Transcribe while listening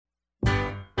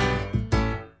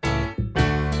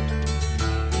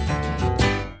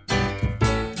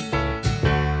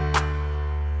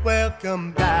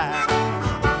welcome back.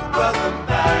 Welcome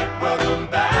back, welcome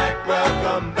back,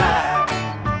 welcome back.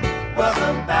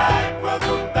 Welcome back,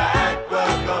 welcome back,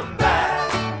 welcome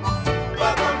back.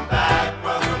 Welcome back,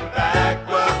 welcome back,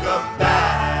 welcome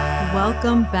back.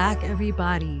 Welcome back,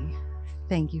 everybody.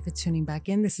 Thank you for tuning back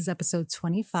in. This is episode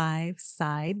 25,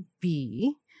 Side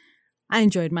B. I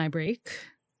enjoyed my break.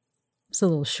 It's a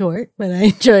little short, but I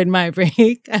enjoyed my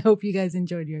break. I hope you guys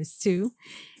enjoyed yours too.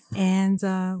 And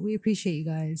we appreciate you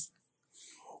guys.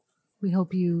 We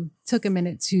hope you took a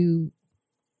minute to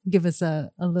give us a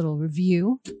little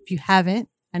review. If you haven't,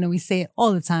 I know we say it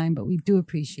all the time, but we do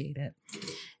appreciate it.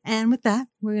 And with that,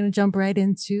 we're going to jump right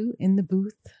into In the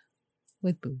Booth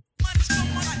with Booth.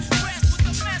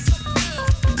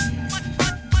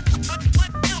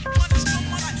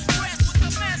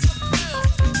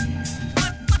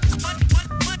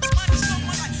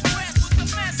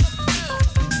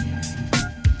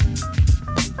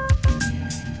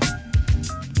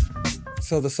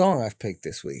 So the song I've picked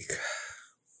this week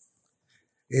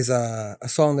is a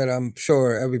song that I'm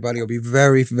sure everybody will be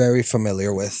very, very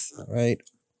familiar with, right?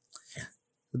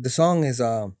 The song is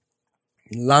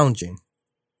Lounging,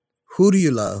 Who Do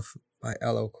You Love by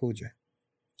LL Cool J.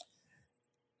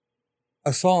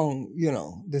 A song,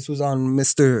 this was on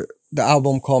the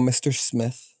album called Mr.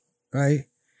 Smith, right?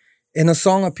 And a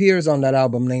song appears on that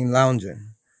album named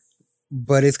Lounging,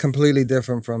 but it's completely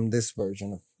different from this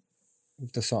version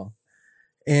of the song.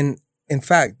 And in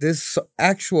fact, this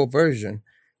actual version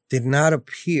did not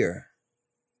appear.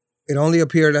 It only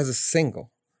appeared as a single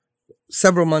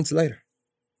several months later.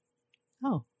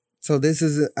 Oh. So this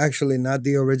is actually not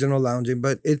the original Lounging,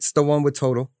 but it's the one with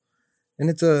Total. And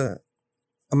it's a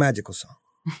magical song,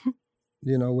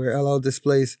 where LL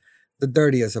displays the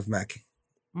dirtiest of macking.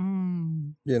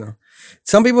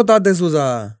 Some people thought this was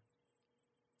a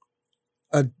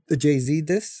Jay-Z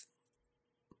diss.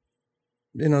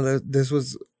 This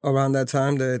was around that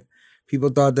time that people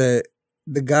thought that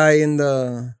the guy in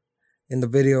the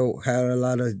video had a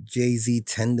lot of Jay-Z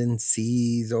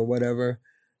tendencies or whatever,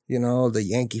 the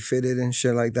Yankee fitted and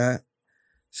shit like that.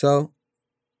 So,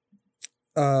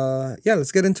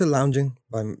 let's get into Lounging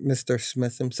by Mr.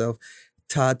 Smith himself,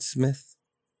 Todd Smith,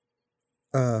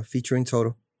 featuring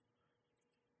Total.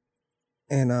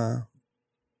 And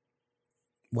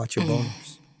watch your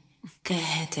boners. Go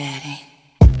ahead, Daddy.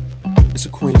 It's a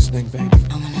Queens thing, baby.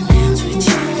 I wanna dance with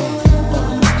you.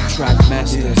 Track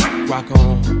masters, rock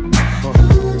on.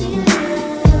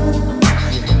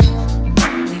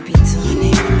 We be doing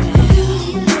it real.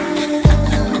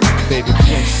 Baby,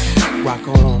 please, rock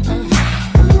on.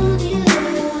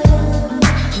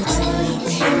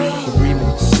 The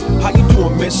remix. How you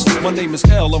doing, miss? My name is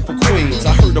L, I'm from Queens.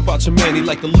 I heard about your man, he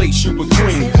like the late Super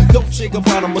Green. Dolce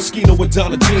Gabbana Moschino with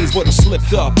Donna jeans, but it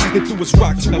slipped up and threw his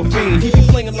rock to a fiend. He be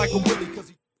playing like a Willie cause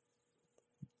he...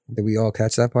 Did we all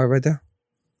catch that part right there?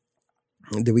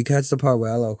 Did we catch the part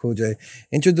where LL Cool J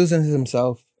introducing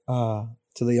himself to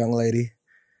the young lady?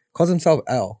 Calls himself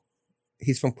L.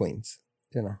 He's from Queens,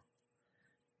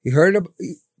 He heard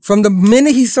from the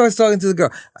minute he starts talking to the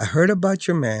girl, I heard about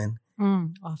your man.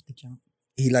 Off the jump.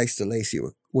 He likes to lace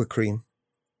you with cream.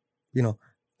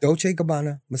 Dolce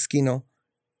Gabbana, Moschino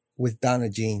with Donna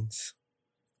jeans.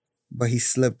 But he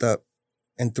slipped up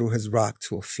and threw his rock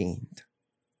to a fiend.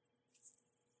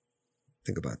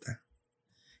 Think about that.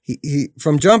 He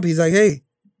from jump, he's like, hey,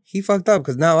 he fucked up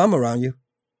because now I'm around you.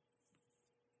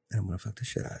 And I'm gonna fuck the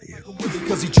shit out of you.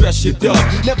 Because he dressed you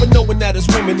up, never knowing that his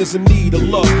woman is in need of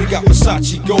love. You got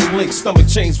Versace, gold link, stomach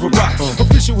chains for rocks.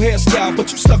 Official hairstyle, but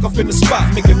you stuck up in the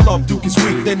spot. Making love, Duke is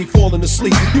weak, then he falling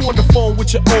asleep. You on the phone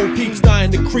with your old peeps,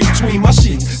 dying to creep between my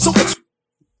sheets. So what's...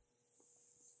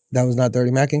 That was not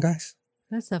Dirty Mackin', guys?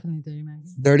 That's definitely Dirty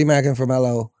Mackin'. Dirty Mackin' from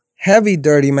LL. Heavy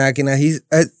Dirty Mackin'. Now he's...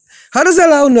 how does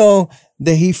LL know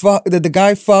that that the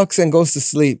guy fucks and goes to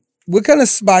sleep? What kind of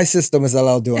spy system is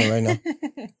LL doing right now?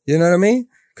 You know what I mean?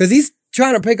 Because he's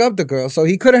trying to pick up the girl, so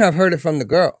he couldn't have heard it from the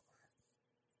girl.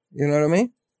 You know what I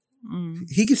mean?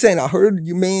 He keeps saying, I heard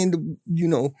you man,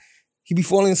 he be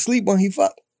falling asleep when he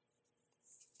fuck.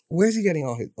 Where's he getting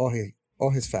all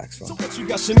his facts from? So what you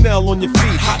got Chanel on your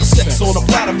feet, hot sex on a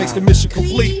platter makes the mission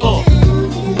complete. I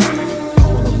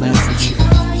wanna laugh with you.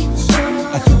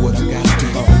 I do what I gotta do.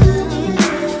 I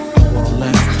wanna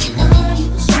laugh with you.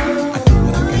 I do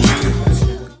what I gotta do.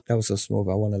 That was so smooth.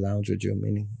 I want to lounge with you,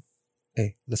 meaning,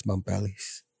 hey, let's bump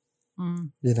bellies.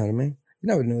 You know what I mean? You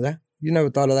never knew that. You never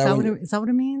thought of that. Is that what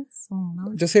it means? Oh,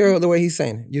 no. Just hear the way he's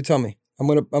saying it. You tell me. I'm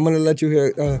gonna let you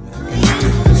hear. I wanna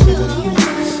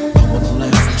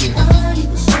laugh with you.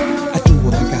 I do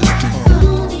what I gotta do.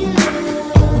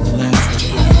 I wanna laugh with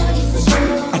you.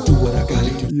 I do what I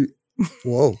gotta do.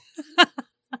 Whoa.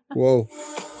 Whoa.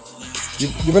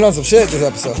 You've been on some shit this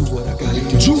episode.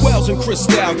 Jewels and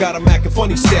Cristal got a Mac and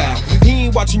funny style. He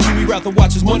ain't watching you, he rather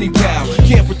watch his money pal.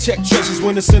 Can't protect treasures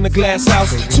when it's in a glass house.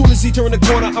 Soon as he turn the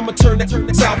corner, I'ma turn that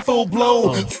out full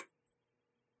blown.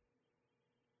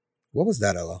 What was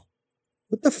that, LL?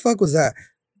 What the fuck was that?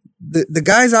 The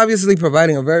guy's obviously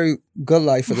providing a very good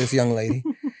life for this young lady.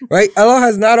 Right? LL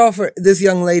has not offered this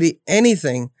young lady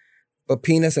anything but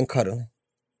penis and cuddling.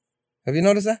 Have you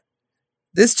noticed that?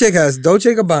 This chick has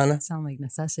Dolce & Gabbana. Sound like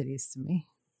necessities to me.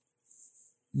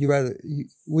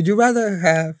 Would you rather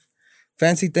have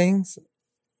fancy things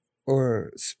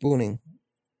or spooning?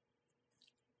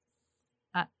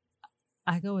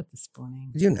 I go with the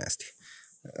spooning. You're nasty.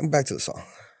 Back to the song.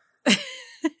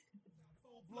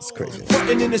 It's crazy.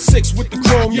 Fucking in the 6 with the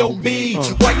chrome, yo, B.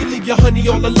 Why you leave your honey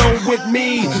all alone with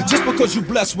me? Just because you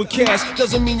blessed with cash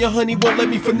doesn't mean your honey won't let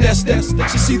me finesse that.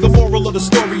 You see, the moral of the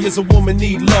story is a woman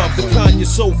need love. The kind your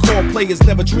so-called players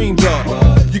never dreamed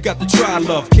of. You got to try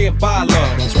love, can't buy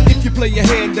love. If you play your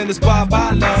hand, then it's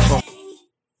bye-bye love.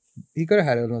 He could have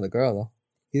had another girl, though.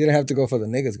 He didn't have to go for the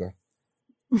niggas girl.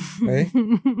 Right?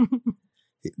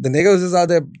 The nigga was just out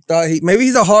there. Maybe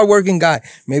he's a hardworking guy.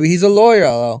 Maybe he's a lawyer.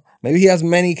 Though. Maybe he has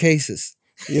many cases.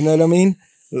 You know what I mean?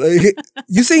 Like,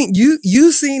 you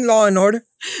seen Law and Order?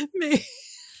 Me.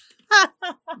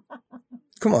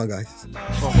 Come on, guys.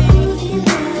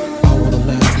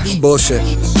 This is bullshit. I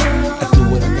do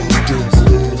what I gotta do.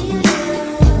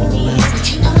 I wanna laugh with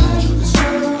you. I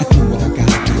do what I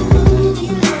gotta do.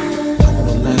 I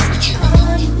wanna laugh with you.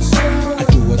 I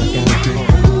do what I gotta do.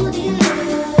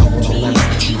 I wanna laugh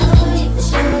with you.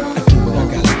 I do what I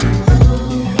gotta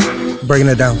do. Breaking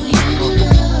it down.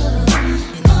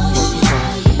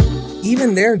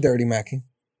 Even they're dirty macking.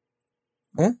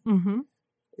 Huh? Mm-hmm.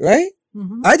 Right?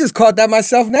 Mm-hmm. I just caught that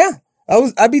myself now.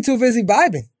 I'd be too busy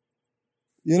vibing.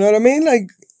 You know what I mean? Like,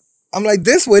 I'm like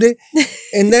this with it.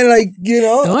 And then like, you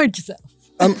know. Don't hurt yourself.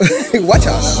 Watch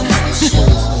out.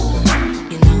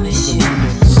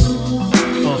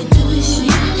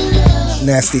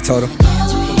 Nasty total.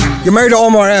 You're married to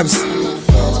Omar Epps.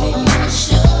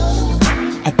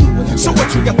 So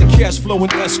what, you got the cash flow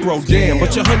in escrow, damn.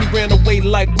 But your honey ran away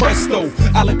like presto,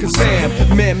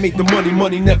 Alakazam. Man made the money,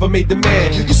 money never made the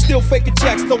man. You still faking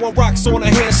jacks, throwing rocks on a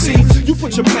hand. See, you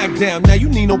put your Mac down, now you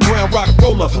need no brown rock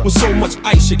roller. With so much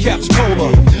ice, your cap's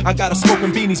polar. I got a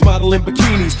smoking beanies, modeling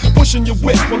bikinis, pushing your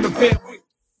whip on the van.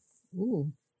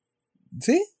 Ooh.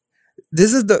 See?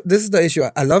 This is the issue.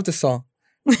 I love the song,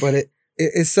 but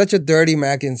it's such a dirty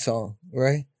macking song,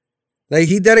 right? Like,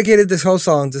 he dedicated this whole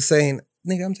song to saying,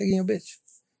 nigga, I'm taking your bitch.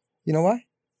 You know why?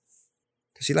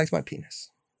 Because she likes my penis.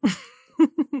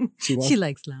 She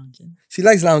likes lounging. She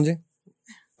likes lounging.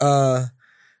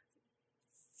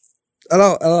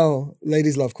 Hello,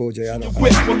 ladies love Cool J. I know.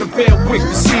 Whip on the van, quick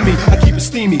to see me. I keep it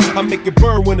steamy. I make it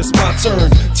burn when it's my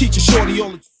turn. Teach a shorty all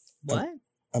the. What?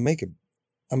 I make it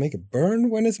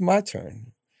burn when it's my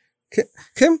turn.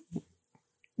 Kim?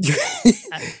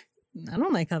 I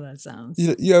don't like how that sounds.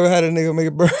 You ever had a nigga make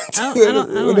it burn I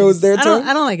don't when it was their turn?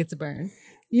 I don't like it to burn.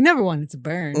 You never want it to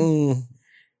burn.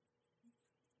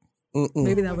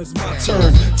 Maybe that was my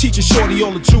turn. Teach a shorty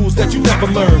all the jewels that you never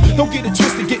learned. Don't get it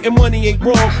twisted, getting money ain't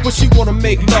wrong. But she wanna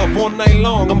make love all night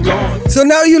long. I'm gone. So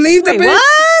now you leave the bitch?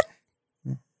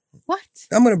 What?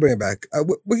 I'm gonna bring it back.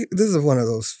 This is one of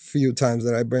those few times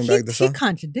that I bring back the song. He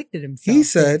contradicted himself. He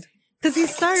said, because he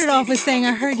started off with saying,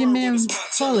 "I heard your man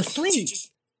fall asleep."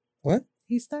 What?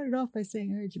 He started off by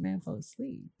saying, "I heard your man fall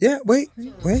asleep." Yeah, wait.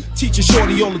 Teach a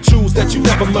shorty all the jewels that you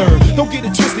never learned. Don't get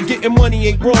it twisted, getting money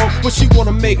ain't wrong. But she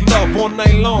wanna make love all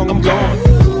night long. I'm gone.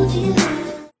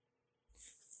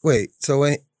 Wait, so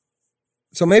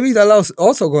maybe that allows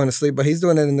also going to sleep, but he's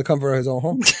doing it in the comfort of his own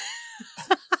home.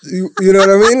 you know what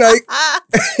I mean? Like,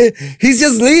 he's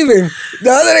just leaving. The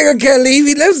other nigga can't leave.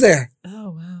 He lives there. Oh,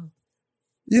 wow.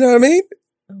 You know what I mean?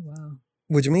 Oh, wow.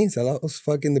 Which means I was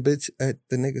fucking the bitch at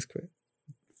the nigga's crib.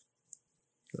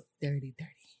 Dirty.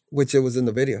 Which it was in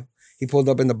the video. He pulled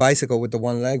up in the bicycle with the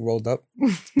one leg rolled up.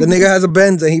 The nigga has a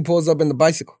Benz and he pulls up in the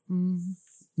bicycle.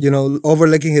 You know, over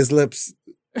licking his lips.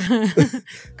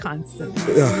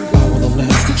 Constantly. Yeah. I wanna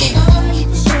laugh with you. I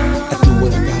do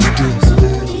what I gotta do. I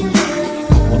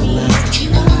wanna laugh with you.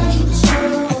 I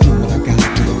do what I gotta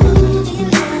do.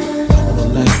 I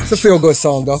wanna laugh with It's a feel good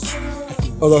song though.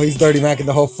 Although he's dirty macking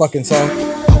the whole fucking song. you.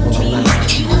 I wanna laugh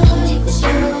with you.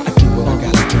 I do what I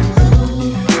gotta do.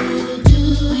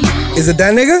 Is it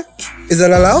that nigga? Is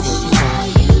it allowed?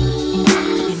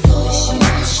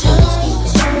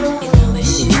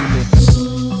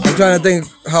 I'm trying to think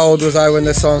how old was I when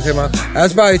this song came out. I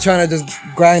was probably trying to just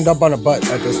grind up on a butt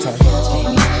at this time.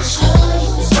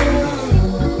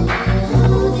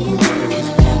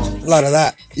 lot of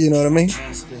that. You know what I mean?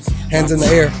 Hands in the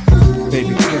air.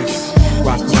 Baby Chris,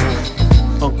 rock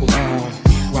on. Uncle Al,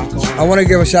 rock on. I want to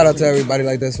give a shout out to everybody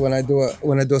like this when I do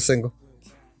a single.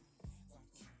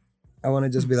 I want to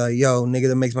just be like, yo, nigga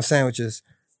that makes my sandwiches,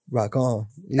 rock on.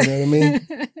 You know what I mean?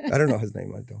 I don't know his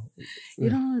name. I don't. You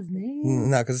don't know his name?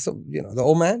 Nah, because the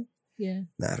old man. Yeah.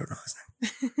 Nah, I don't know his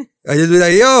name. I just be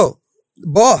like, yo,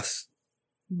 boss.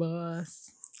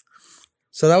 Boss.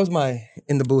 So that was my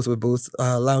In the Booth with Booth,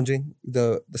 lounging,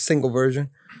 the single version,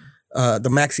 the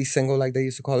maxi single like they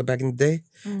used to call it back in the day,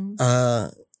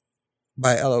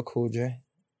 by LL Cool J,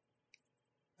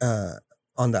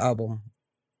 on the album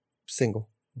single,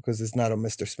 because it's not a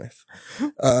Mr. Smith.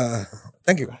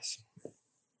 Thank you guys.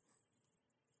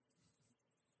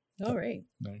 All right.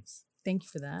 Nice. Thank you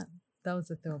for that. That was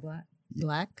a throwback.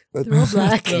 Black? But-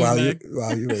 Throwback. Wow,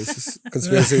 you racist.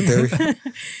 Conspiracy theory.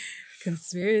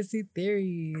 Conspiracy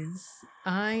theories.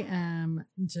 I am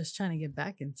just trying to get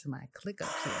back into my click up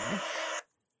here.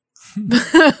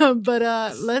 But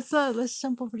let's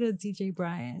jump over to DJ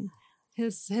Brian.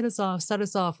 Hit us off. Start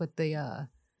us off with the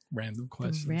Random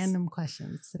questions. random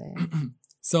questions today.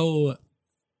 So,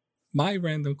 my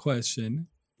random question.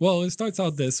 Well, it starts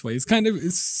out this way.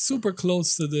 It's super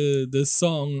close to the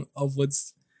song of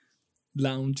what's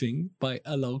lounging by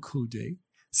LL Cool J.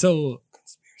 So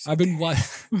I've been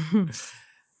watching.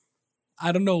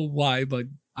 I don't know why, but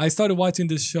I started watching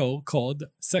this show called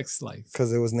Sex Life.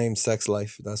 Because it was named Sex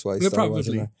Life. That's why you Yeah, started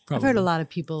watching probably. that. I've heard a lot of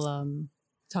people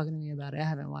talking to me about it. I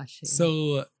haven't watched it. yet.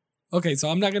 So, okay, so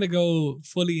I'm not gonna go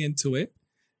fully into it,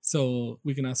 so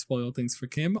we cannot spoil things for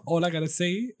Kim. All I gotta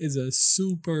say is a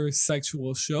super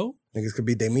sexual show. Niggas could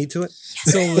be they me to it.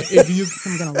 So if you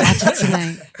I'm gonna watch it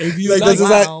tonight. if you Like, like, this is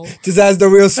wow. just ask the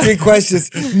real street questions.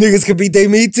 Niggas could be they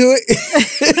me to it.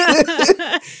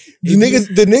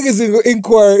 The niggas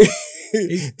inquire.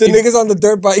 The niggas on the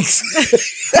dirt bikes.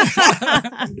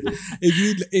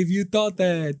 if you thought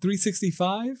that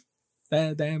 365,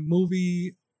 that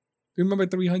movie, remember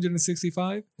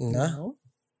 365? Nah. No?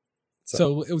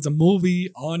 So it was a movie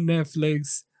on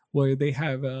Netflix where they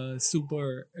have a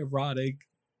super erotic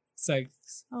sex.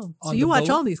 Oh, so On you the watch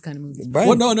boat? all these kind of movies? Brian,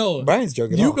 Well, no. Brian's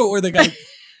joking. You off. go where the guy.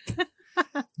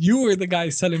 You were the guy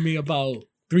telling me about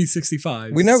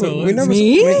 365. We never. So We never.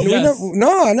 Me? We Yes. never.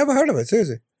 No, I never heard of it.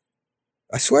 Seriously,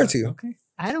 I swear to you, Okay.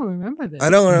 I don't remember this. I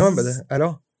don't remember that at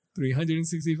all.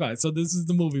 365. So this is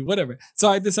the movie, whatever. So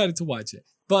I decided to watch it.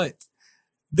 But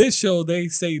this show, they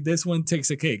say this one takes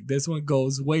a cake. This one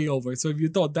goes way over. So if you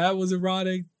thought that was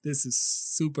erotic, this is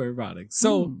super erotic.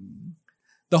 So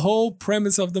the whole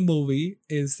premise of the movie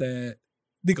is that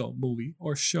movie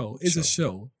or show is a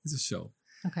show. It's a show.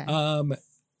 Okay.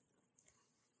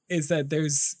 Is that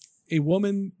there's a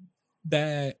woman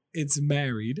that is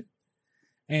married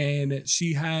and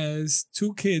she has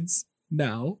 2 kids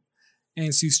now,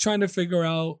 and she's trying to figure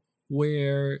out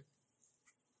where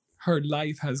her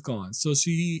life has gone. So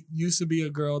she used to be a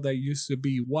girl that used to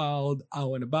be wild,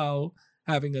 out and about,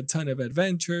 having a ton of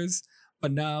adventures,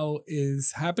 but now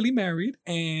is happily married,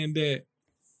 and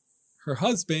her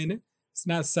husband is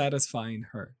not satisfying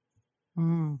her.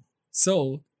 Mm.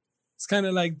 So it's kind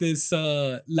of like this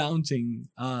lounging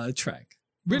track.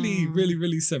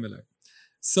 Really similar.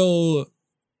 So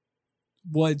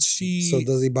what she So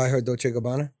does he buy her Dolce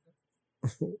Gabbana?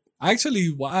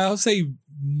 actually, I'll say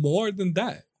more than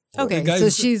that. Okay, The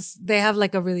so guys- they have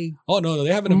like a really Oh no,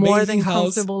 they have an more amazing than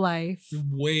house. comfortable life.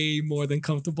 Way more than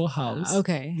comfortable house.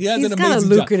 Okay. He has He's an got a amazing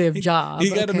lucrative He- job. He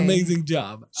got an okay. amazing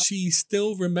job. She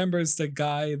still remembers the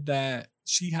guy that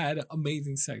she had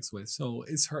amazing sex with. So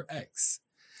it's her ex.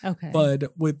 Okay.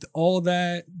 But with all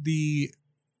that,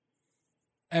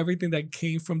 everything that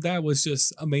came from that was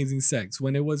just amazing sex.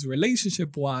 When it was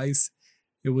relationship wise,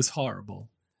 it was horrible.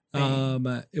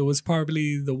 Right. It was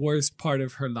probably the worst part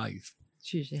of her life.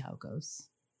 It's usually how it goes.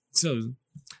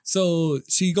 So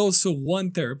she goes to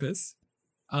one therapist,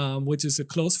 which is a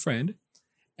close friend,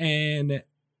 and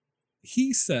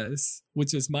he says,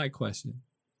 which is my question,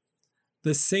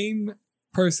 the same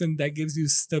person that gives you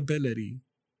stability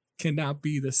cannot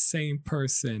be the same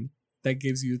person that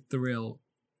gives you thrill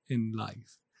in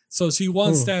life. So she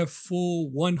wants that full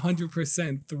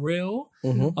 100% thrill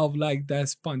Mm-hmm. of like that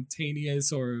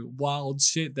spontaneous or wild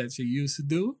shit that she used to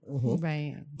do. Mm-hmm.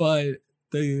 Right. But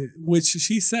which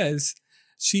she says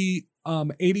she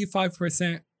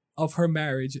 85% of her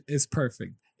marriage is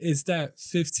perfect. Is that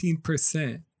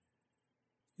 15%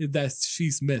 that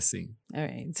she's missing? All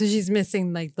right. So she's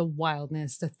missing like the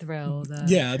wildness, the thrill, the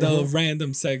Yeah, the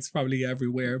random sex probably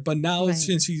everywhere. But now Right.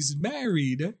 since she's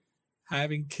married,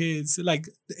 having kids, like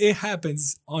it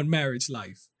happens on marriage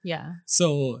life. Yeah.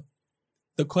 So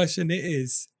the question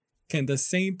is, can the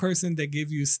same person that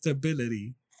gives you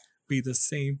stability be the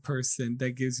same person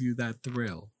that gives you that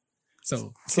thrill?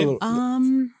 So, So,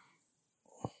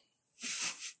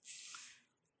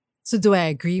 So do I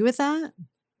agree with that?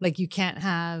 Like you can't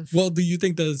have well, do you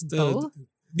think the both?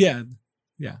 yeah,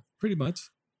 pretty much.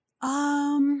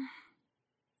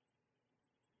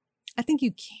 I think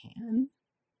you can.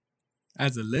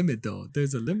 As a limit, though,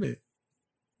 there's a limit.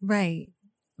 Right.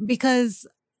 Because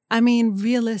I mean,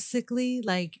 realistically,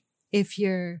 like if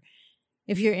you're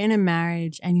in a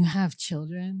marriage and you have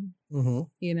children, mhm.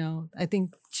 you know, I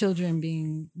think children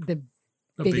being the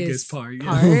The biggest part, yeah.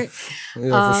 part.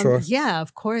 Yeah, for sure. Yeah,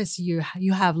 of course you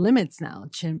have limits now.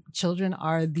 Children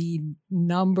are the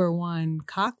number one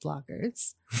cock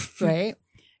blockers, right?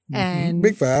 And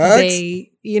Big facts.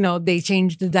 they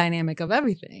change the dynamic of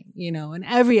everything, in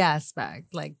every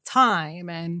aspect, like time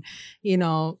and,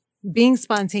 being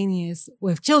spontaneous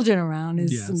with children around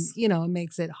is, Yes. it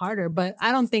makes it harder, but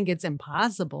I don't think it's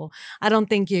impossible. I don't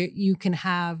think you can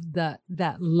have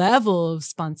that level of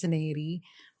spontaneity,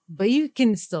 but you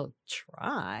can still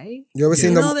try. You ever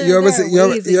seen You the know, there- you ever there are see, you ever,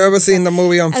 ways that you you ever can seen the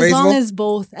movie on As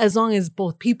Facebook? long as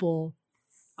both people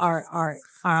are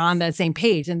on that same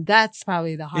page, and that's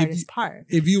probably the hardest part.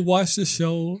 If you watch the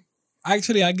show,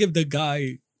 actually, I give the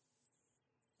guy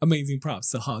amazing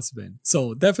props, the husband.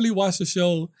 So definitely watch the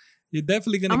show. You're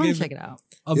definitely I'm gonna gonna give check it out.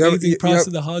 amazing props to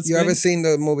the husband. You ever seen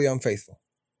the movie Unfaithful?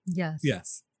 Yes.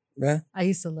 Yes. Yeah. I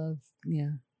used to love.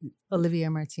 Yeah. Olivia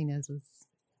Martinez was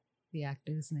the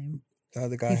actor's name. The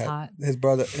other guy He's had hot. his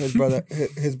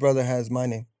brother has my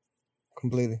name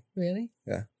completely. Really?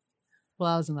 Yeah.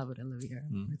 Well, I was in love with Olivia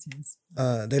Martinez.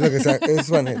 They look exact. It's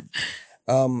funny.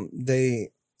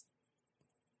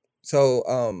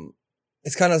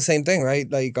 It's kind of the same thing, right?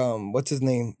 Like, what's his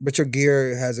name? Richard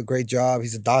Gere has a great job.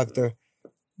 He's a doctor.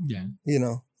 Yeah.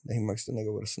 Then he marks the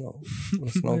nigga with a snow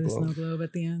With a snow globe. globe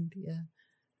at the end. Yeah.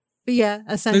 But yeah,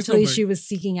 essentially break. she was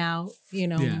seeking out,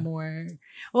 Yeah. more.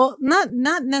 Well, not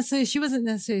necessarily. She wasn't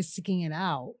necessarily seeking it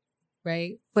out,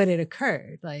 right? But it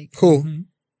occurred. Like Who? Mhm.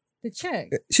 the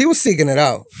chick. She was seeking it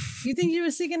out. You think you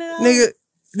were seeking it out?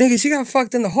 Nigga, she got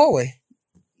fucked in the hallway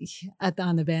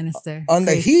On the banister. on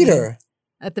the Great heater. scene.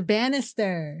 At the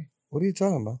banister What are you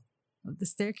talking about? of the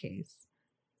staircase.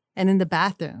 And in the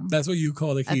bathroom. That's what you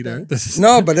call a At heater. the-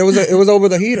 No, but it was over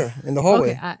the heater in the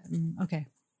hallway. Okay.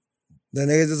 The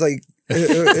nigga's just like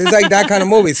it's like that kind of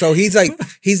movie. So he's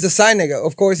the side nigga.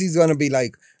 Of course, he's gonna be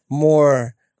like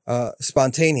more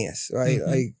spontaneous, right? Mhm.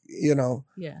 Like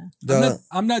Yeah.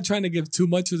 I'm not trying to give too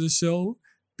much of the show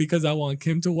because I want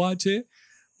Kim to watch it,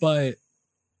 but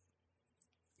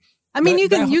I mean,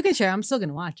 That- you can share. I'm still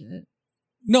gonna watch it.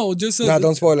 no, just so nah,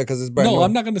 don't spoil it because it's brand no, new.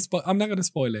 I'm not gonna spoil. I'm not gonna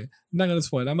spoil it. I'm not gonna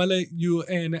spoil it. I'm gonna let you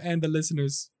and the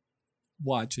listeners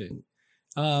watch it.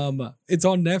 It's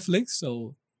on Netflix,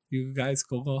 so you guys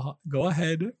go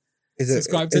ahead.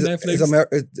 subscribe to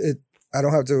Netflix. I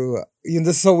don't have to. This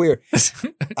is so weird.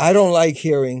 I don't like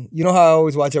hearing. You know how I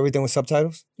always watch everything with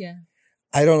subtitles. Yeah.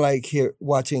 I don't like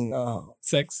watching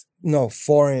Sex.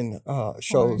 foreign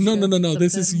shows. No.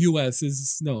 This is Subtitles? U.S.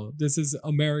 This is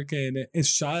American. It's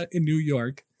shot in New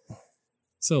York.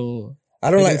 So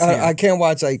I don't It like. is here. I can't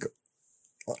watch like.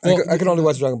 I can only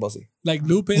watch Dragon Ball Z. like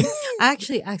Lupin. I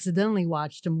actually accidentally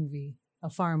watched a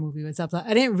foreign movie with subtitles.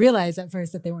 I didn't realize at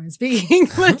first that they weren't speaking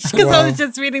English because I Wow. was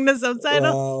just reading the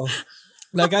subtitle. Wow.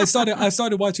 Like I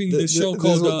started watching this show This-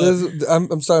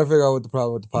 called. I'm starting to figure out what the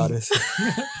problem with the pod is.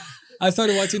 I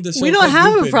started watching the show. We don't called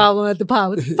have Lupin. a problem at the pod.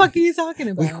 What the fuck are you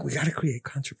talking we about? gotta create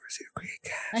controversy, create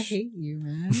I cash. hate you,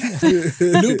 man.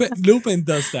 Lupin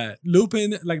does that.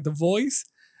 Lupin, like the voice,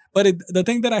 but the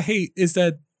thing that I hate is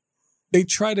that they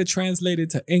try to translate it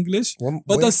to English,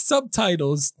 but the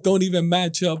subtitles don't even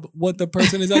match up what the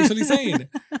person is actually saying.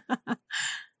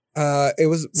 It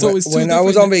was So it's two when I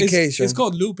was different- on it's- vacation. It's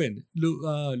called Lupin.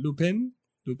 Lupin,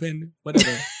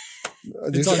 whatever.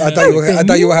 It's on I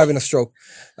thought you were having a stroke.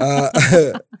 I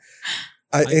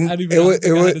don't even know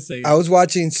how to say it. I was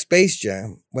watching Space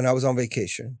Jam when I was on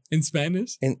vacation In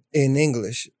Spanish, in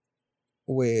English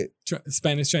with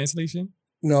Spanish translation.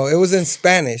 no, it was in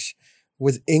Spanish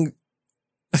with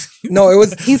No, it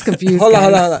was. He's confused. Hold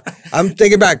on. guys. I'm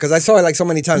thinking back because I saw it like so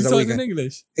many You times that saw it in weekend.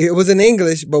 English. It was in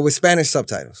English, but with Spanish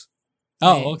subtitles,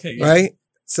 Oh, okay. Yeah. right?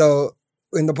 So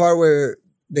in the part where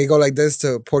they go like this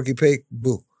to Porky Pig,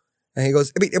 boo, and he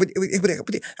goes,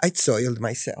 I soiled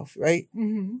myself, right?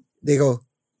 Mhm. They go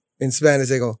in Spanish.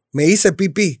 They go, me hice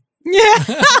pipí, Yeah.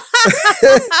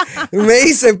 me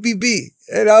hice pipí,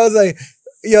 and I was like,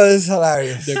 yo, this is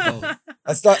hilarious. There you go.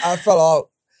 I fell out.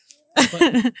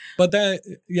 But that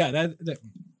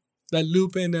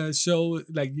Lupin show,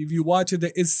 like if you watch it,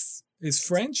 it's is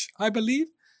French, I believe.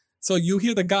 So you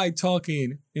hear the guy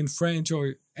talking in French,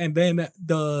 and then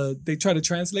they try to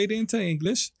translate it into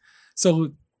English.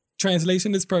 So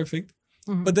translation is perfect,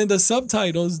 Mhm. but then the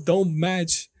subtitles don't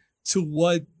match to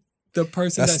what the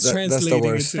person that's That's the translating it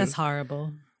worst. to. That's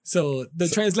horrible. So the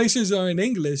translations are in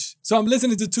English. So I'm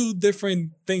listening to two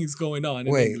different things going on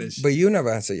in Wait, English. but you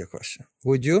never answered your question.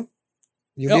 Would you?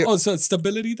 So it's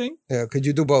stability thing. Yeah, could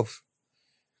you do both?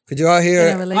 Could you out In a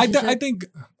here relationship. I think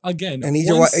again, and eat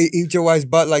once- your wife's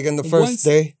butt like in the first once-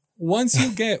 day? once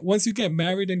you get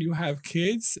married and you have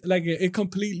kids, like it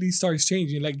completely starts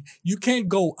changing. Like you can't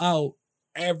go out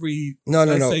every No,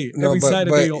 every but-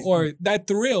 Saturday but- or that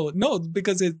thrill. No,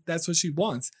 because that's what she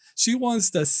wants. She wants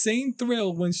the same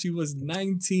thrill when she was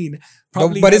 19.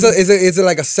 Probably But is having- it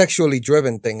like a sexually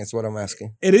driven thing? Is what I'm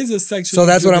asking. it is a sexual. So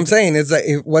that's what I'm saying. It's like,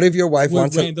 what if your wife With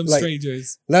wants to random like,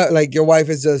 strangers, like your wife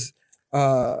is just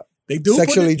they do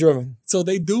sexually put it, driven? so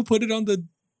they do put it on the.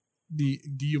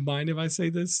 Do you mind if I say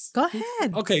this? Go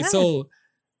ahead. Okay, Go ahead. so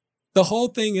the whole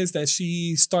thing is that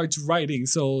she starts writing.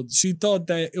 So she thought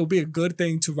that it would be a good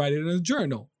thing to write it in a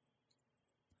journal.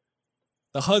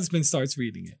 The husband starts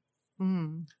reading it.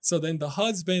 Mm. So then the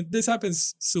husband, this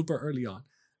happens super early on.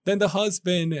 Then the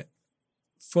husband,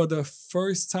 for the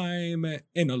first time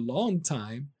in a long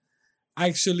time,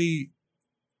 actually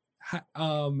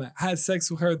had sex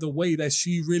with her the way that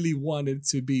she really wanted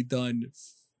to be done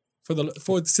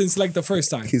since like the first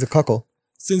time. He's a cuckold.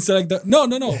 Since like no.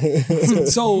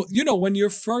 So you know when you're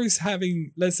first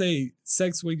having, let's say,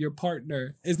 sex with your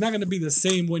partner, it's not gonna be the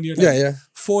same when you're like Yeah.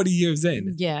 40 years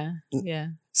in. Yeah. Yeah.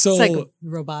 So It's like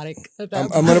robotic. At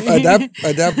that I'm gonna point.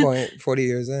 at that point, 40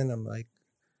 years in, I'm like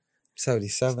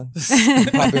 77.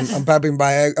 I'm popping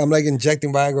Viagra. I'm like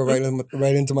injecting Viagra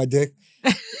right into my dick.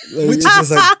 Like, it's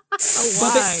just like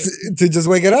Why? to just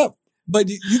wake it up. but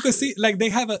you can see like they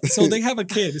have a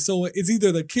kid. So it's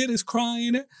either the kid is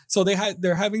crying, so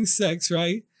they're having sex,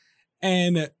 right?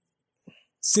 And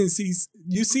since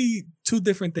you see two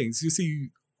different things. You see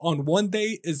on one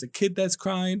day is the kid that's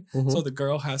crying, Mhm. so the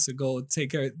girl has to go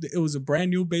take care. It was a brand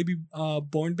new baby,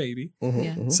 born baby. Mhm,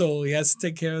 Yeah. mhm. So he has to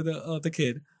take care of the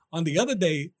kid. On the other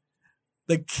day,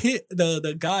 the kid,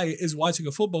 the guy is watching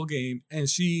a football game and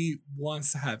she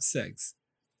wants to have sex.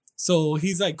 So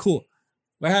he's like, cool,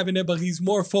 we're having it, but he's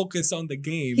more focused on the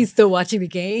game. He's still watching the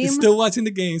game. He's still watching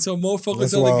the game, so more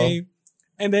focused That's on the wild. game.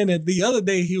 And then the other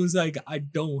day, he was like, I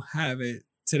don't have it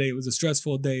today. It was a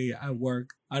stressful day at work.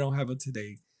 I don't have it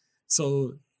today.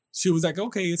 So she was like,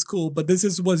 okay, it's cool. But this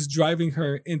is what's driving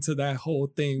her into that whole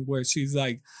thing where she's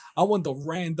like, I want the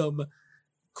random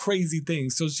crazy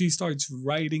things. So she starts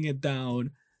writing it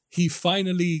down. He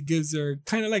finally gives her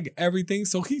kind of like everything.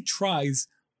 So he tries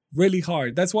really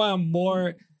hard. That's why I'm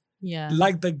more Yeah.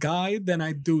 like the guy than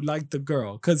I do like the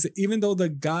girl. Because even though the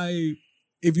guy,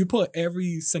 if you put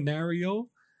every scenario,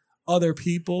 other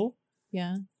people,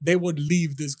 Yeah. they would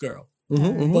leave this girl.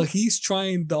 Mhm, mhm. But he's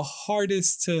trying the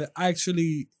hardest to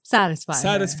actually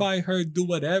Satisfy her, do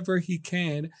whatever he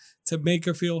can to make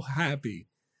her feel happy.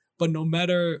 But no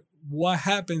matter what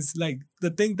happens, like the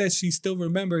thing that she still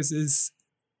remembers is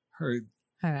her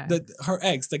her. her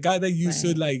ex, the guy that used to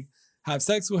Right. like have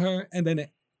sex with her, and then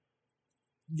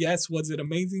yes, was it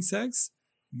amazing sex?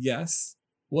 Yes.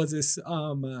 Was it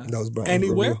Those Browns were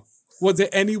anywhere? real. Was it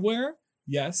anywhere?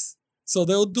 Yes. So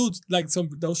they'll do like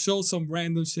they'll show some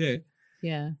random shit.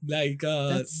 Yeah. Like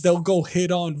That's- they'll go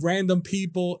hit on random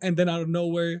people and then out of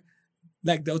nowhere,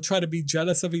 like they'll try to be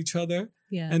jealous of each other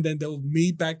Yeah. and then they'll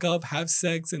meet back up, have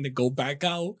sex, and they go back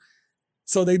out.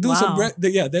 So they do some Wow.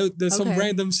 there's some Okay.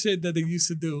 random shit that they used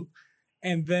to do.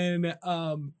 And then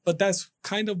but that's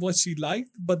kind of what she liked,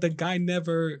 but the guy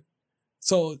never,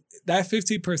 so that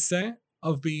 50%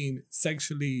 of being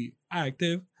sexually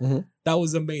active, Mhm. that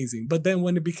was amazing. But then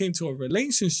when it became to a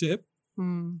relationship,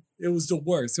 Mm. it was the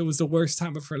worst. It was the worst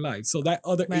time of her life. So that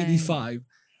other Right. 85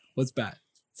 was bad.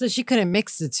 So she couldn't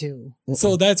mix the two.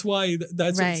 So that's why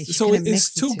that's Right, she so couldn't it's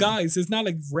mix the two two. guys. It's not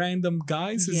like random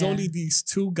guys. It's Yeah. only these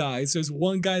two guys. There's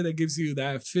one guy that gives you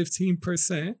that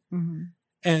 15%, Mm-hmm.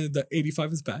 and the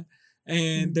 85 is bad.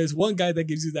 And Mhm. there's one guy that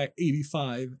gives you that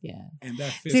 85 Yeah. and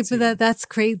that 15. See, but that's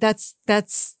crazy.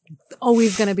 That's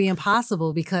always going to be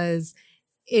impossible because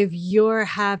if you're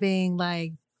having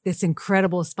like this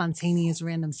incredible spontaneous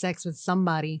random sex with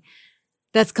somebody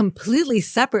that's completely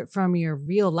separate from your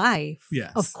real life,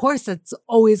 Yes. of course, that's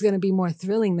always going to be more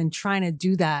thrilling than trying to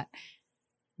do that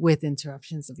with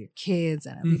interruptions of your kids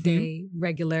and everyday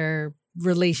regular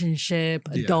relationship,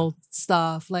 Yeah. adult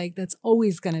stuff. Like that's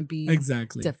always going to be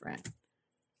Exactly. different.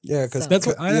 Yeah, because So- That's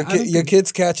what I don't your think-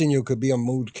 kids catching you could be a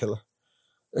mood killer.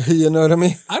 You know what I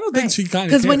mean? I don't think Right. she kind of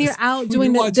Because when you're out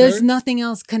doing watch there's her- nothing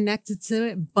else connected to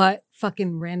it but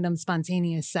fucking random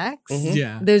spontaneous sex. Mhm.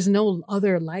 Yeah. There's no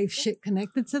other life shit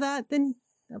connected to that. Then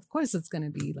of course it's gonna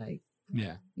be like,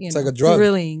 Yeah. It's like a drug.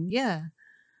 thrilling. Yeah.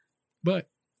 But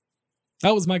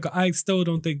that was my. I still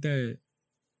don't think that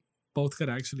both could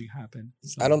actually happen.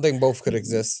 So. I don't think both could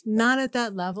exist. Not at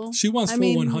that level. She wants I full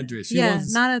mean, 100. She yeah,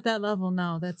 wants, not at that level.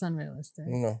 No, that's unrealistic.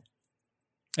 No.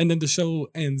 and then the show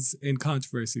ends in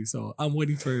controversy. So I'm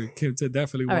waiting for Kim to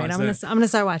definitely All watch right, that. I'm gonna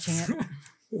start watching it.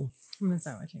 I'm gonna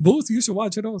start watching it. Booth, you should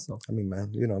watch it also. I mean, man,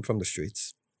 you know, I'm from the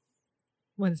streets.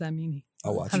 What does that mean?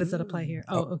 I'll watch How it. does that apply here?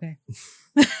 Oh, okay.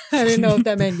 I didn't know if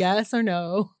that meant yes or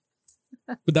no.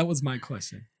 But that was my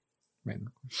question.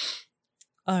 Random.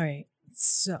 All right.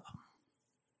 So,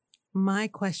 my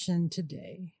question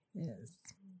today is,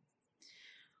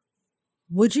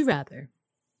 would you rather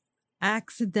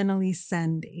accidentally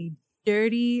send a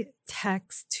dirty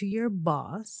text to your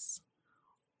boss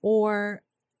or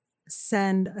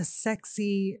send a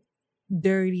sexy,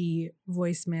 dirty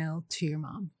voicemail to your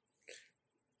mom?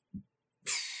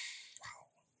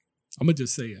 I'm gonna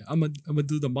just say it. I'm gonna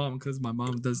do the mom because my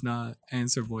mom does not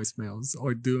answer voicemails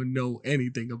or do know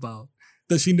anything about.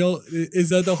 Does she know? Is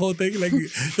that the whole thing? Like,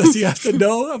 does she have to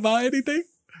know about anything?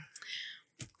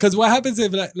 Because what happens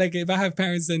if like if I have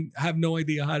parents and have no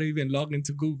idea how to even log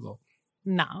into Google?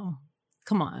 No.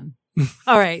 Come on.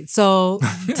 All right. So,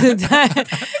 to that,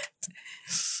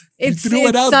 threw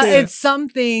it out there. it's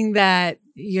something that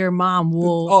your mom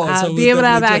will Oh, so be able to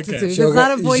have definitely access to. She'll It's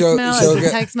not a get- voicemail, she'll it's a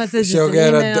get- text message, it's She'll an get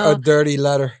email, a dirty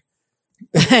letter.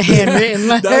 handwritten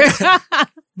letter.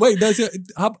 Wait,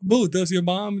 Boo, does your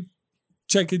mom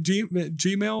check your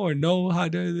Gmail or know how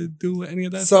to do any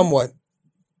of that? stuff? Somewhat.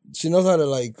 She knows how to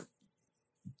like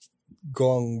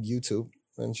go on YouTube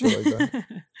and shit like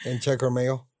that and check her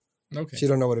mail. Okay. She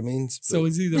don't know what it means. So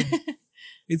but-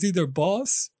 it's either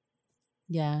boss.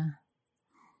 Yeah.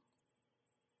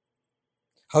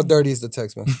 how dirty is the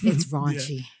text message? It's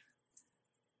raunchy.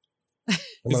 Am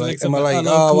It's I like like, some am I like, LL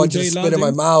oh, I Cool want you to J spit in my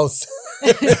lounging? mouth?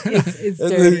 It's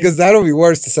dirty. Because that'll be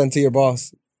worse to send to your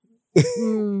boss.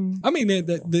 Mm. I mean,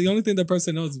 the only thing that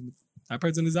person knows, that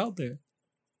person is out there.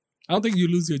 I don't think you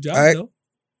lose your job I- though,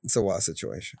 It's a wild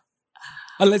situation.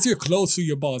 unless you're close to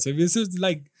your boss. If it's just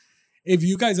like, if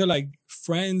you guys are like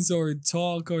friends or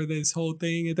talk or this whole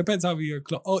thing, it depends how you're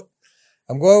close. Oh,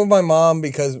 I'm going with my mom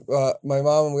because my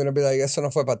mom, I'm gonna be like, eso no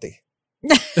fue para ti.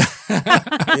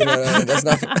 You know,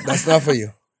 that's not for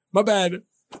you. my bad.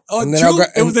 Oh, And then I'll true.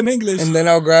 gra- It was in English. And then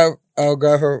I'll grab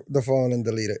her the phone and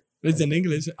delete it. It's in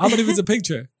English. How about if it's a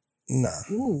picture? Nah,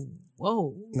 Ooh,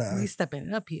 whoa. Nah. We stepping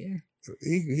it up here.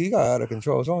 he got out of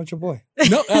control. What's wrong with your boy?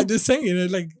 No, I'm just saying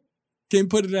it. Like, can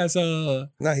put it as a.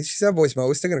 Nah, she said voicemail.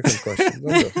 We're sticking to Kim's question.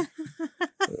 Don't do it.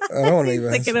 I don't want to He's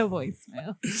even. thinking answer. of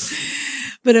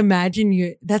voicemail. But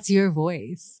imagine that's your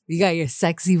voice. You got your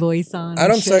sexy voice on. I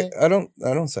and don't shit. I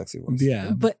don't sexy voice.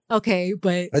 Yeah. But okay,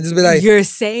 but I just be like, you're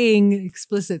saying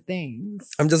explicit things.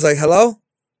 I'm just like, hello.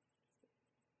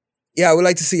 Yeah, I would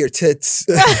like to see your tits.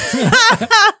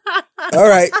 All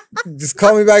right, just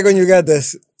call me back when you get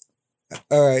this.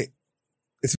 All right,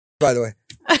 it's by the way.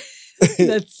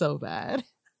 That's so bad.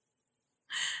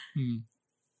 Hmm.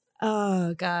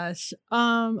 Oh gosh.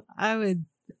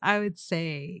 I would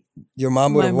say Your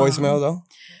mom with My a mom. voicemail though.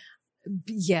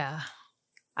 yeah.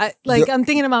 I'm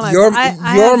thinking about my Your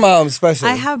I your have, mom especially.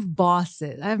 I have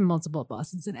bosses. I have multiple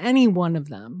bosses, and any one of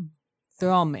them,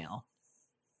 they're all male.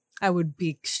 I would be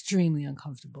extremely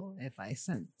uncomfortable if I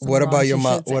sent. some What about your raunchy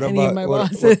mom? shit to What any of about my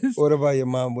what, bosses? what about your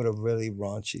mom with a really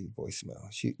raunchy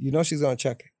voicemail? She's gonna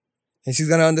check it, and she's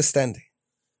gonna understand it.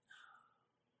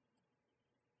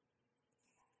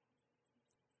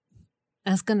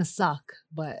 That's gonna suck,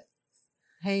 but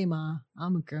hey, ma,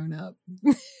 I'm a grown up.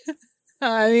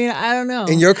 I mean, I don't know.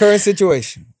 In your current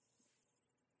situation,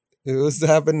 if it was to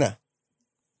happen now,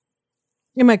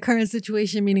 In my current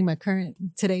situation, meaning my current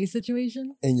today's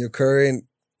situation. in your current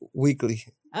weekly,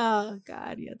 Oh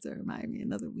God, you have to remind me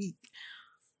another week.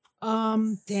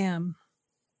 Damn.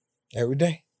 every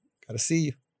day, gotta see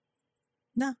you.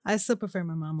 No, I still prefer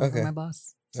my mom over Okay. my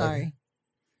boss. Sorry. Okay.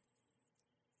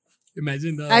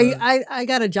 Imagine the. I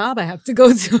got a job I have to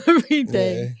go to every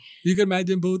day. Yeah. You can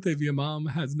imagine, Booth, if your mom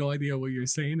has no idea what you're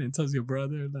saying and tells your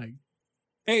brother, like,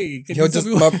 hey, can Yo, you just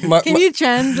tell me what- Can you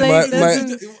translate?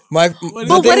 That's- my What the is-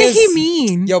 but thing what did is- he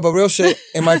mean? Yo, but real shit.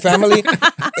 In my family,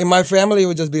 it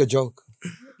would just be a joke.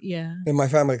 Yeah. In my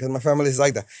family, because my family is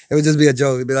like that. It would just be a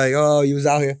joke. It'd be like, oh, you was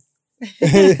out here.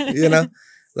 You know?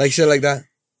 Like shit like that.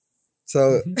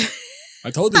 So,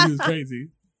 I told you he was crazy.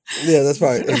 yeah, that's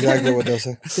probably exactly what they'll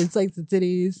say. It's like the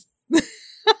titties.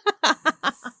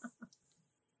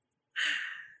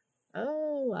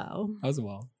 Oh, wow. That was a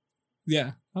while.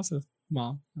 Yeah, that's a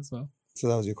mom as well. So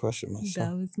that was your question, my son.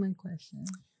 That was my question.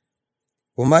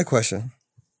 Well, my question.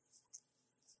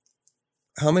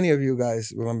 How many of you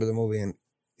guys remember the movie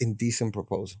Indecent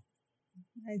Proposal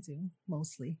I do,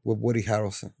 mostly. with Woody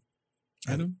Harrelson?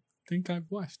 I don't think I've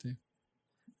watched it.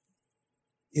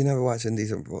 You never watched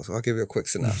Indecent Proposal. I'll give you a quick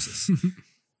synopsis.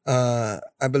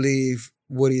 I believe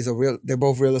Woody's they're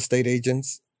both real estate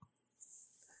agents.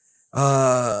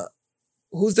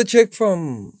 Who's the chick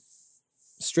from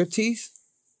Striptease?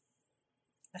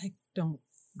 I don't.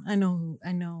 I know.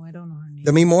 I don't know her name.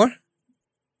 Demi Moore?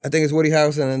 I think it's Woody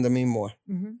Harrelson and Demi Moore,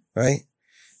 Mhm. right?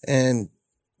 And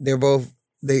they're both,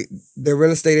 they're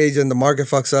real estate agent. The market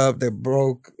fucks up. They're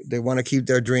broke. They want to keep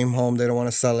their dream home. They don't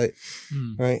want to sell it,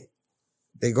 right?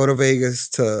 They go to Vegas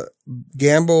to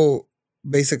gamble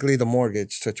basically the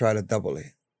mortgage to try to double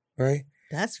it, right?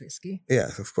 That's risky.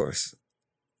 Yes, of course.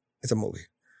 It's a movie.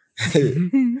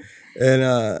 Mm-hmm.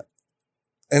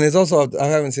 And it's also, I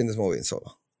haven't seen this movie in so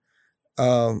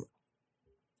long.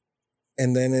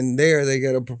 And then in there, they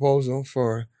get a proposal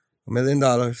for $1 million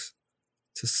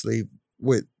to sleep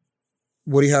with.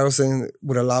 Woody Harrelson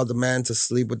would allow the man to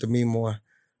sleep with Demi Moore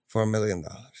for $1 million.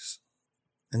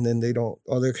 And then all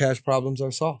their cash problems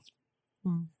are solved.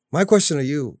 Hmm. My question to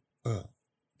you,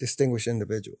 distinguished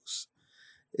individuals,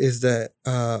 is that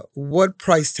what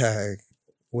price tag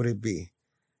would it be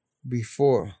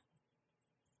before,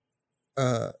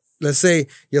 let's say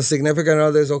your significant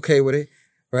other is okay with it,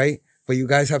 right? But you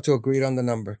guys have to agree on the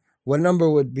number. What number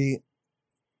would be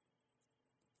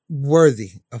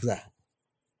worthy of that?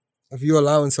 If you're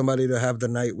allowing somebody to have the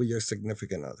night with your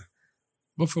significant other.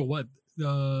 But for what?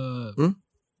 What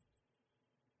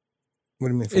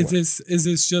do you mean for Is what?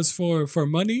 this just for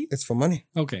money? It's for money.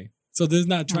 Okay, so this is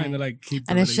not trying to Right. like keep.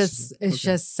 The And it's relationship. just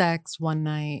Okay. sex one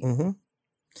night. Mm-hmm.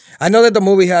 I know that the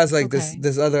movie has like Okay.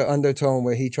 this other undertone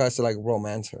where he tries to like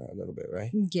romance her a little bit,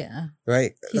 right? Yeah.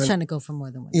 Right? He's And- trying to go for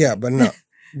more than one. yeah, night. but no.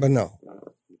 But no.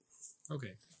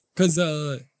 Okay, because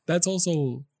that's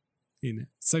also in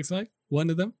Sex Life. One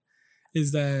of them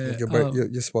is that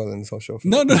You're spoiling this whole show for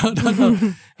no, me.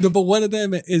 no. But one of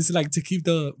them is like to keep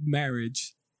the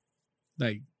marriage,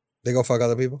 like They go fuck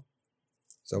other people?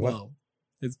 So what? well,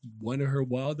 it's one of her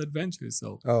wild adventures.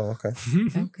 So Oh, okay.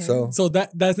 Okay. So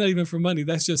that's not even for money.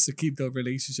 That's just to keep the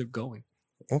relationship going.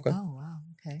 okay. Oh wow.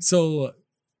 Okay. So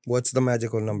What's the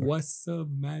magical number? what's the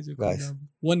magical Guys. number?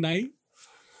 One night.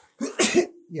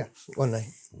 Yeah, one night.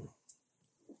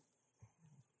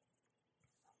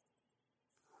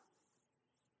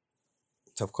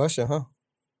 Tough question, huh?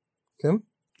 Kim?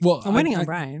 Well, I'm waiting on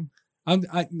Brian.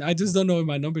 I just don't know if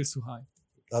my number is too high.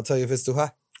 I'll tell you if it's too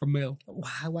high. For male.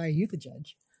 Why are you the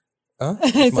judge? Huh?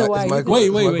 So why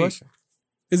you- Wait. question.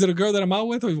 Is it a girl that I'm out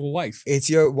with or a wife? It's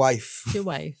your wife. Your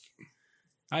wife.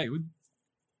 I would.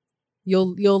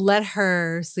 You'll let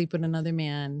her sleep with another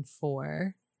man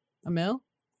for $1 million?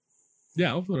 Yeah,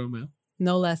 I'll put it on male.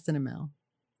 No less than $1 million.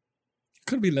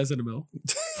 Could be less than a mil.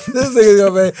 This nigga's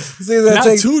gonna Not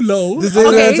take too low. this nigga's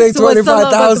gonna take so what's the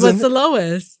 25,000. what's the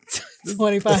lowest?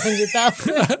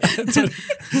 25,000.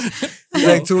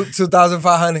 Like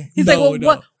 2,500. He's No, like,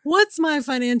 well, no. what's my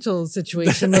financial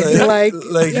situation looking like?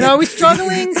 Like- Are we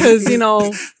struggling? Because He's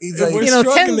If like, we're 10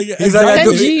 struggling, he's like, I 10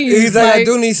 do, G's, he's like, I like-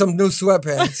 do need some new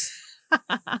sweatpants.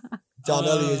 John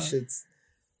Elliott shits.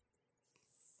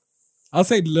 I'll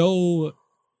say low,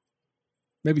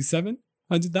 maybe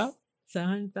 700,000.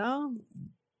 700,000?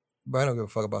 Brian don't give a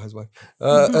fuck about his wife.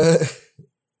 Mm-hmm.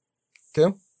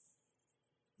 Kim?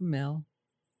 $1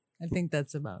 I think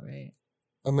that's about right.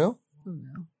 $1 million?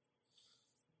 $1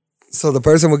 So the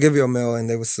person will give you $1 million and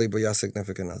they will sleep with your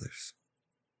significant others.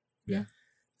 Yeah.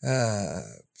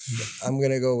 I'm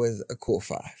gonna go with a cool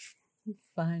 5.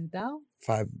 500,000?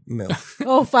 $5 million.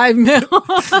 Oh, $5 million.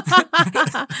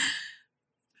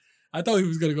 I thought he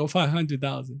was gonna go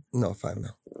 500,000. No, $5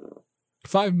 million.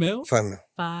 5 mil? $5 million.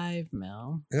 $5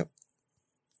 million.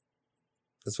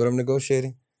 That's what I'm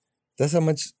negotiating. That's how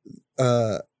much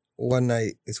one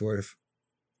night is worth.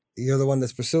 You're the one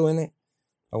that's pursuing it.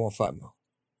 I want $5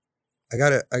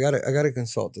 million. I gotta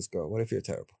consult this girl. What if you're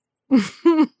terrible?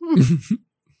 You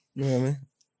know what I mean?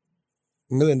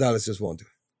 $1 million just won't do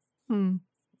Hmm.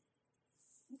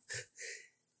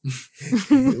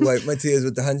 it. Wipe my tears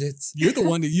with the hundreds You're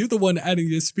the one adding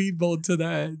your speedboat to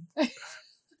that.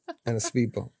 and a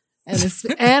speedboat.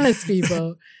 And a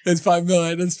speedboat. It's 5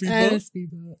 million and a And a speedboat.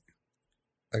 speedboat.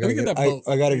 I gotta Look at get, that boat.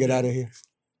 I gotta get out of here.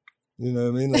 You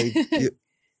know what I mean? Like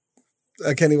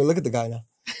I can't even look at the guy now.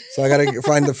 So I gotta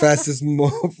find the fastest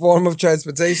form of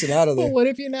transportation out of Well, there. what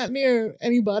if you're not near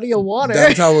any body of water?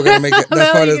 That's how we're gonna make it. How That's the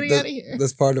hell part are of you getting out of here?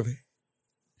 that's part of it.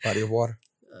 Body of water.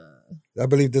 I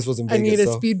believe this was in I Vegas. need a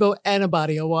so. speedboat and a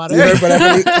body of water. You heard,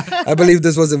 but I believe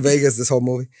this was in Vegas, this whole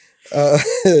movie.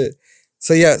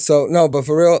 So yeah, so no, but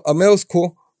for real, Emil's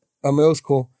cool. Emil's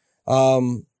cool.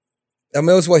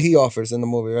 Emil's what he offers in the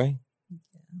movie, right?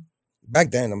 Back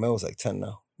then, Emil was like 10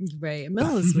 now. Right.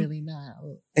 Emil is really not.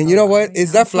 And you know what?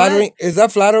 Is that flattering? Is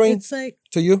that flattering It's like,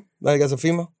 to you, like as a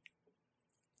female?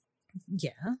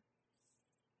 yeah.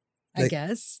 I Like-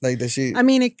 guess. Like that she? I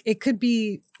mean, it could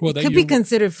be Well, it that could you- be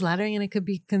considered flattering, and it could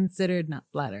be considered not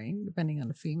flattering, depending on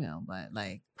the female. But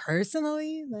like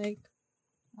personally, like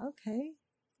okay,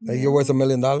 Like you're worth $1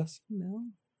 million? no.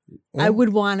 Yeah. I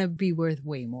would want to be worth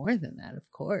way more than that, of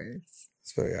course.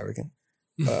 It's very arrogant.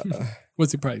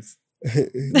 What's your price?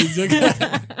 What's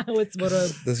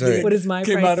That's very. what is my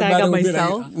Came price tag on automatically be like,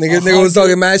 myself? Nigga was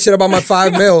talking mad shit about my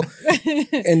 5 mil,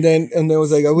 and then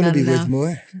was like, I wouldn't Not be worth enough.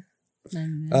 more.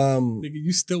 Nigga,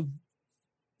 you still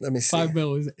Let me see. $5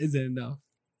 million isn't enough.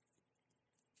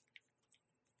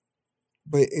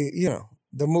 But you know,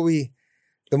 the movie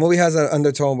has an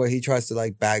undertone where he tries to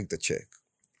like bag the chick.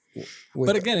 With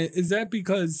But again, is that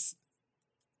because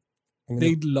I mean,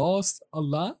 they lost a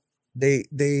lot?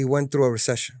 they went through a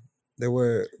recession. They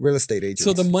were real estate agents.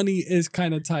 So the money is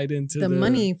kind of tied into the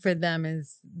money for them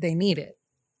is they need it.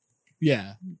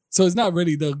 Yeah. So it's not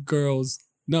really the girl's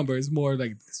number. It's more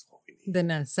like this. Is what we need. The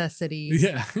necessity.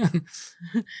 Yeah.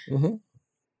 Mhm.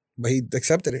 But he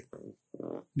accepted it.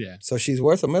 Yeah. So she's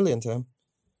worth $1 million to him.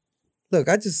 Look,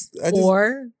 I just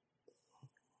Or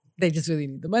they just really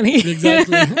need the money.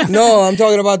 Exactly. no, I'm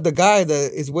talking about the guy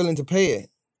that is willing to pay it.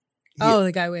 Oh,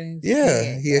 the guy went.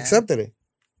 Yeah, he accepted it.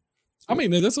 I mean,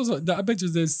 this was. I bet you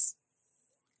this.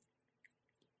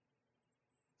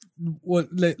 Well,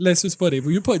 let's just put it.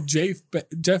 When you put Jeff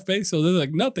Bezos, there's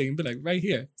like nothing, but like right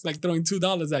here, it's like throwing $2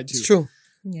 at you. It's true.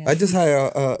 Yeah. I just hire.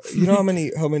 You know how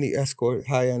many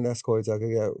high end escorts I could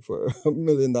get for $1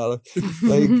 million?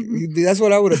 Like that's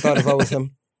what I would have thought if I was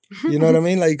him. You know what I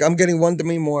mean? Like I'm getting one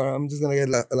Demi more. I'm just gonna get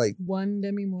like one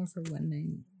demi more for one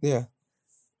night. yeah.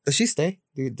 Does she stay?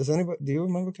 Does anybody? Do you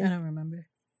remember? I Kim? don't remember.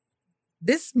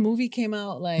 This movie came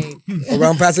out like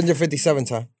Around Passenger 57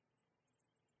 time.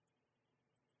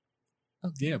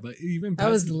 Yeah, but even I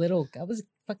was past- little. I was a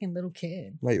fucking little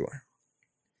kid. No, you are.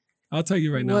 I'll tell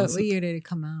you right now. What year did it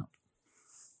come out?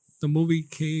 The movie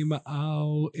came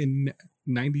out in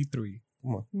 '93,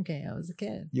 Okay, I was a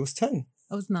kid. You was 10.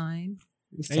 I was 9.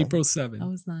 You was 10. April I 7th.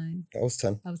 was 9. I was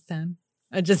 10. I was 10.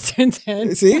 I just turned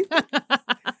 10. See?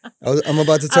 I'm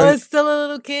about to turn. I was still a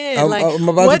little kid. I'm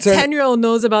about to what turn- 10-year-old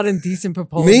knows about indecent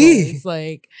proposals? Me.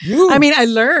 Like, you. I mean, I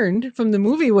learned from the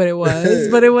movie what it was,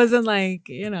 but it wasn't like,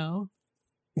 you know.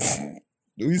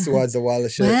 we used to watch the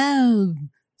wildest shit. Wow,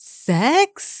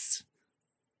 sex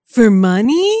for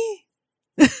money?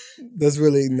 That's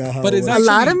really not how But it it's was. A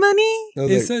lot Actually- of money? I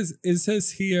was like, It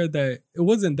says here that it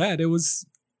wasn't that. It was.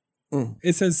 Mm.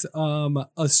 It says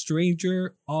a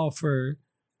stranger offer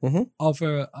Mhm.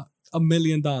 $1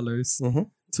 million Mhm.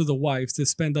 to the wife to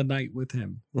spend a night with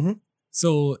him. Mhm.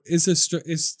 So it's the So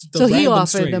he random offered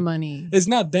stranger. the money. It's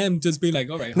not them just being like,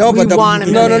 all right. no, We but the, want a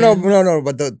no. million.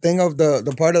 But the thing of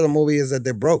the part of the movie is that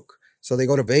they're broke, so they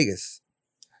go to Vegas.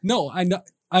 No, I know.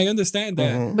 I understand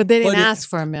that. Mhm. But they didn't But it- ask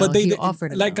for a meal. But they He did-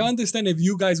 offered a like I meal. understand if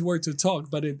you guys were to talk,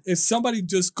 but if somebody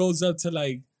just goes up to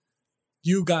like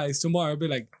you guys tomorrow, be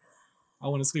like, I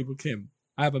want to sleep with Kim.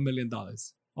 I have $1 million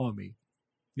on me.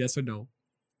 Yes or no?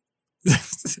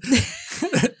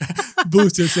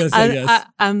 Booster says yes.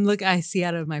 I see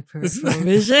out of my peripheral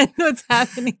vision what's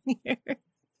happening here.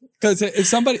 Because if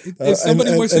somebody And wants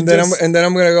to then just, I'm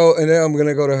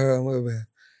gonna go to her. I'm gonna be,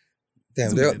 damn,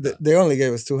 It's a million they only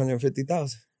gave us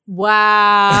 250,000.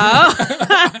 Wow.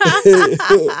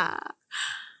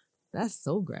 That's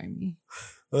so grimy.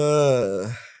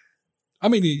 I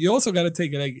mean, you also got to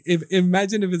take it like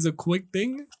imagine if it's a quick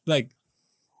thing, like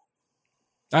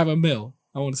I have $1 million.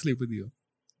 I want to sleep with you.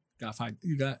 Got fine.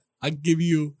 I give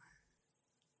you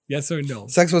yes or no.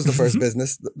 Sex was the first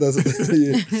business.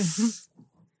 Yeah.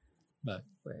 But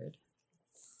Word.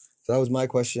 So that was my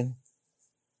question.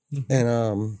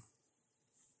 And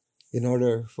in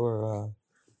order for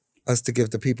us to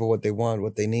give the people what they want,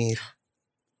 what they need,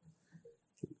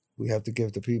 we have to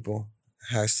give the people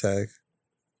hashtag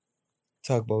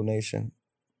Tugboat Nation,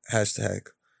 hashtag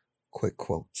quick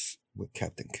quotes with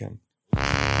Captain Kim.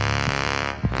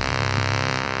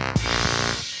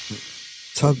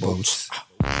 Tugboats.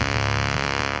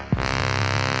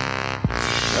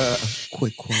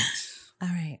 Quick quotes. All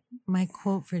right. My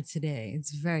quote for today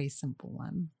is a very simple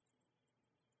one,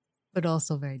 but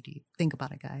also very deep. Think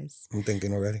about it, guys. I'm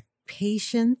thinking already.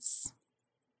 Patience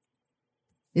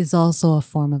is also a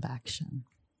form of action.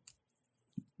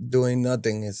 doing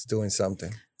nothing is doing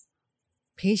something.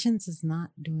 Patience is not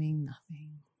doing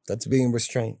nothing. That's being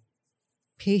restrained.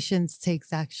 Patience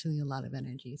takes actually a lot of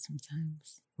energy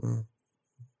sometimes. Mm.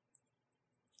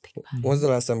 Think about it. When's the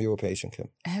last time you were patient, Kim?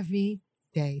 Every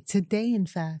day. Today, in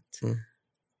fact, Mm.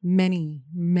 many,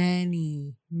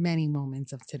 many, many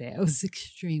moments of today. I was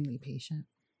extremely patient.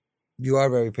 You are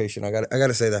very patient. I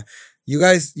gotta say that.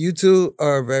 You two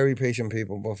are very patient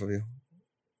people, both of you.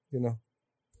 You know.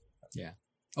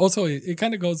 Also, it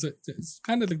kind of goes. It's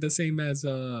kind of like the same as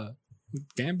with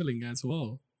gambling as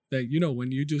well. That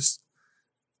when you just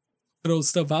throw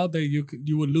stuff out there, you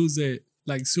will lose it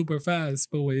like super fast.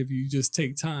 But if you just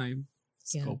take time,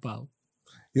 Yeah. scope out.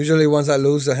 Usually once I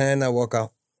lose the hand, I walk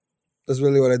out. That's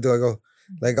really what I do. I go,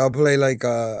 like I'll play like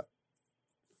like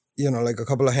a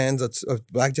couple of hands of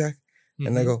blackjack.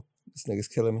 And I Mhm. go, this nigga's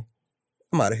killing me.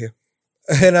 I'm out of here.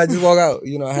 And I just walk out.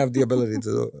 I have the ability to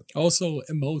do it. Also,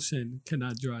 emotion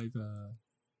cannot drive.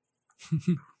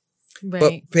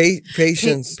 Right. But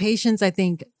patience. Patience, I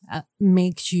think,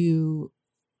 makes you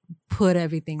put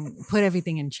everything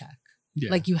in check. Yeah.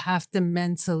 Like you have to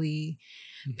mentally.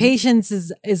 Mhm. Patience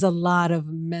is a lot of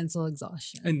mental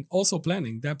exhaustion. And also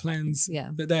planning. That plans.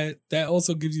 Yeah. That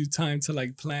also gives you time to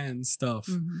like plan stuff.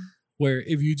 Mhm. Where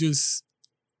if you just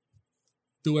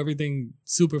do everything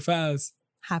super fast,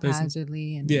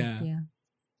 Haphazardly and Yeah.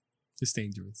 it's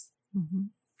dangerous. Mhm.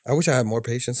 I wish I had more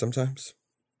patience sometimes.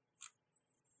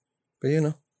 But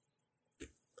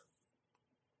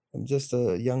I'm just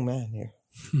a young man here.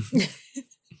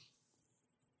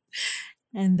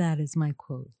 And that is my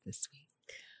quote this week.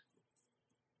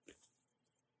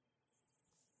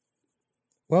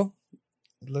 Well,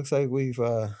 it looks like we've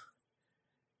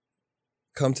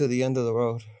come to the end of the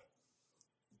road.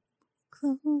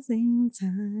 Closing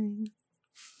time.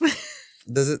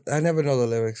 Does it? I never know the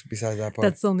lyrics besides that part.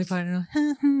 That's the only part I know.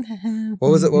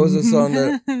 What was it? What was the song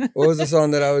that? What was the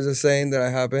song that I was just saying that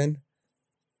I hop in?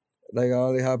 Like I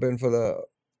only hop in for the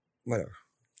whatever.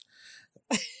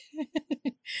 I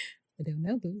don't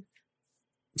know, boo.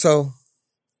 So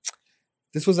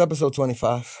this was episode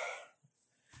 25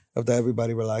 of the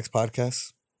Everybody Relax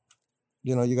podcast.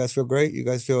 You guys feel great. You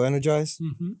guys feel energized.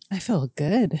 Mhm. I feel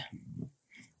good.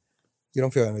 You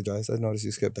don't feel energized. I noticed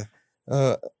you skipped that.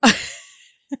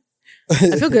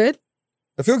 I feel good.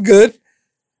 I feel good.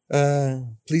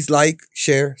 Please like,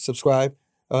 share, subscribe.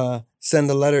 Send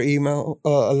a letter, email,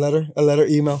 a letter,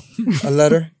 email, a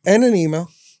letter, and an email.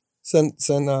 Send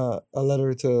a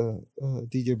letter to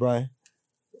DJ Brian,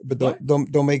 but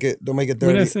don't make it We're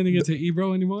dirty. not sending it to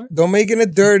Ebro anymore. Don't make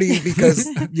it dirty because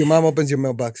your mom opens your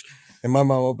mailbox and my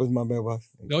mom opens my mailbox.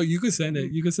 No, you could send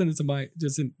it. You could send it to my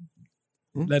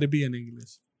let it be in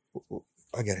English.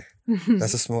 I get it.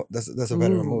 That's a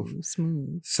veteran move. Ooh,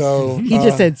 smooth. So He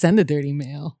just said send a dirty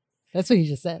mail. That's what he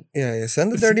just said. yeah,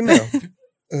 send the dirty mail.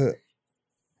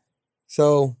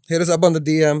 So hit us up on the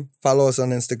DM. Follow us on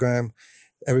Instagram.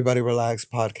 Everybody Relax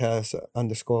Podcast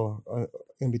 _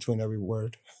 in between every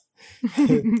word.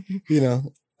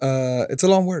 It's a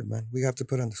long word, man. We have to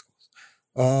put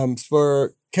underscores.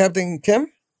 For Captain Kim,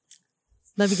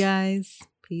 Love you guys.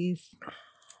 Peace.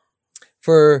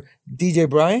 for DJ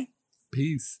Brian,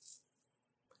 Peace.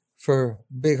 for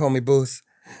Big Homie Booth.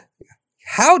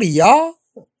 Howdy, y'all.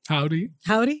 Howdy.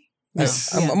 Howdy. No,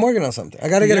 I'm working on something. I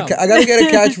gotta get Yeah. I gotta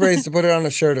get a catchphrase to put it on a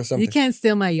shirt or something. You can't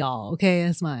steal my y'all. Okay,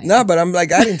 that's mine. No, but I'm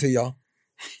like adding to y'all.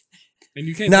 And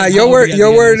you can't. Nah, say your howdy word at your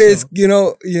the end word of the is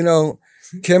show.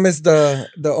 Kim is the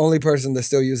only person that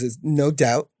still uses no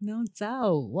doubt. No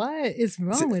doubt. What is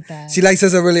wrong with that? She likes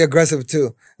us really aggressive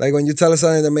too. Like when you tell her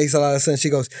something that makes a lot of sense, she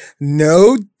goes,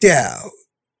 no doubt.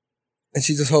 And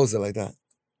she just holds it like that.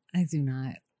 I do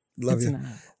not. Love I do you.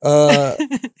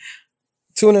 not.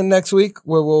 Tune in next week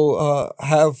where we'll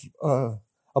have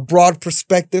a broad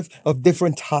perspective of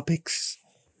different topics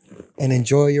and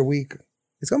enjoy your week.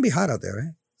 It's going to be hot out there,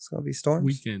 right? It's going to be storms.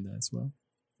 Weekend as well.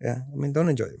 Yeah. I mean, don't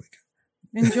enjoy your weekend.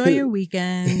 Enjoy your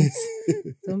weekends.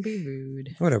 Don't be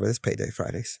rude. Whatever. It's payday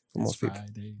Fridays for It's most people.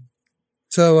 Friday.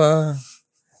 So,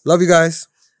 love you guys.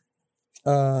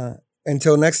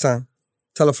 Until next time,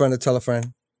 tell a friend to tell a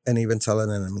friend and even tell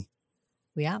an enemy.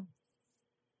 We out.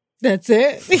 That's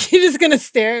it. You're just going to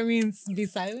stare at me and be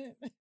silent?